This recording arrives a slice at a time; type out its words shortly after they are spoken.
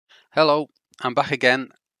Hello, I'm back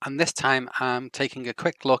again, and this time I'm taking a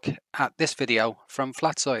quick look at this video from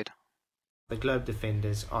Flatzoid. The globe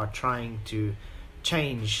defenders are trying to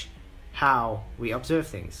change how we observe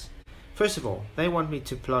things. First of all, they want me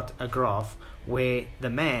to plot a graph where the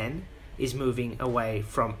man is moving away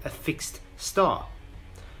from a fixed star.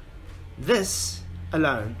 This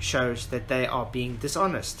alone shows that they are being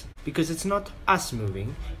dishonest, because it's not us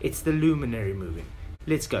moving, it's the luminary moving.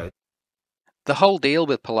 Let's go. The whole deal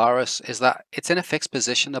with Polaris is that it's in a fixed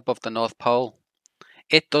position above the North Pole.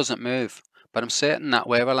 It doesn't move, but I'm certain that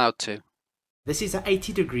we're allowed to. This is an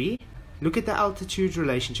 80 degree. Look at the altitude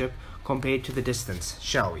relationship compared to the distance,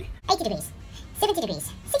 shall we? 80 degrees, 70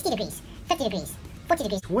 degrees, 60 degrees, 50 degrees, 40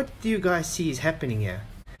 degrees. What do you guys see is happening here?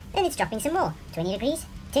 Then it's dropping some more. 20 degrees,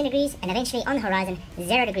 10 degrees, and eventually on the horizon,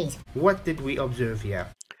 0 degrees. What did we observe here?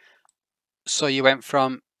 So you went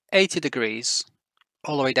from 80 degrees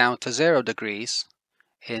all the way down to 0 degrees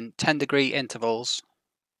in 10-degree intervals,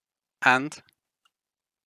 and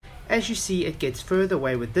as you see, it gets further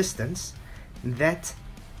away with distance. That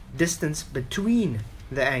distance between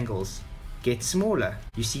the angles gets smaller.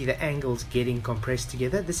 You see the angles getting compressed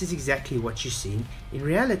together. This is exactly what you're seeing in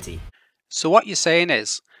reality. So what you're saying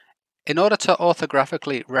is, in order to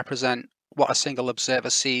orthographically represent what a single observer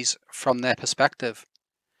sees from their perspective,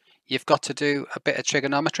 you've got to do a bit of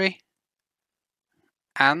trigonometry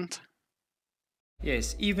and...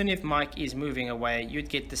 Yes, even if Mike is moving away, you'd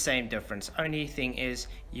get the same difference. Only thing is,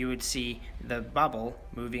 you would see the bubble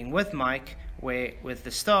moving with Mike, where with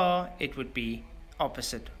the star, it would be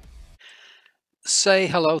opposite. Say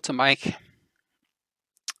hello to Mike.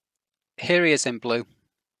 Here he is in blue.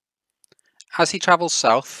 As he travels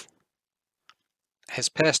south, his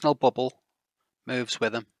personal bubble moves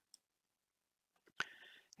with him.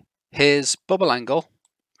 His bubble angle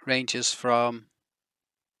ranges from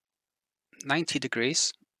 90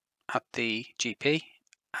 degrees at the GP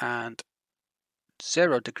and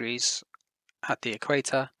 0 degrees at the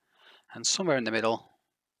equator, and somewhere in the middle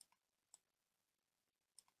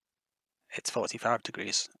it's 45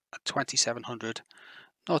 degrees at 2700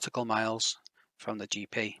 nautical miles from the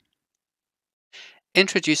GP.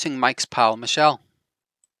 Introducing Mike's pal Michelle.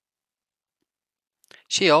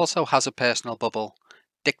 She also has a personal bubble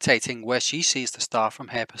dictating where she sees the star from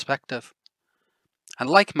her perspective. And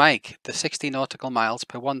like Mike, the 60 nautical miles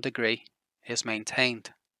per 1 degree is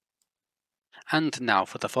maintained. And now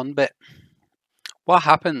for the fun bit. What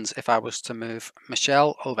happens if I was to move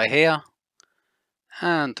Michelle over here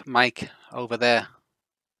and Mike over there?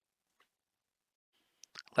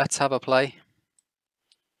 Let's have a play.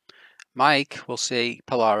 Mike will see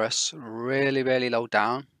Polaris really low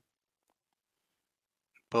down,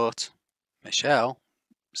 but Michelle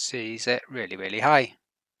sees it really high.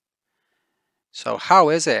 So how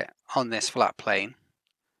is it on this flat plane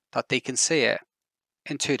that they can see it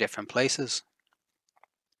in two different places?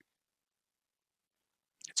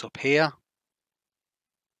 It's up here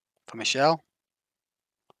for Michelle,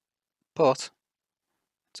 but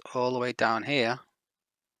it's all the way down here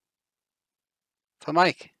for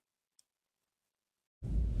Mike.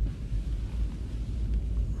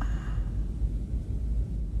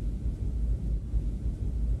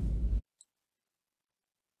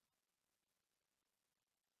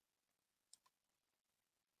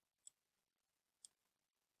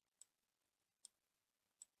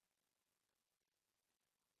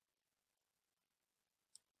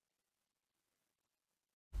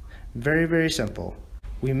 Very simple.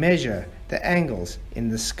 We measure the angles in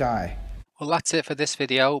the sky. Well, that's it for this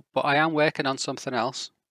video, but I am working on something else,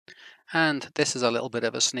 and this is a little bit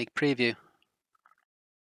of a sneak preview.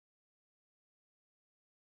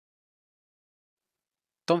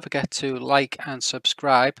 Don't forget to like and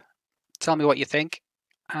subscribe. Tell me what you think,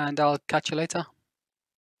 and I'll catch you later.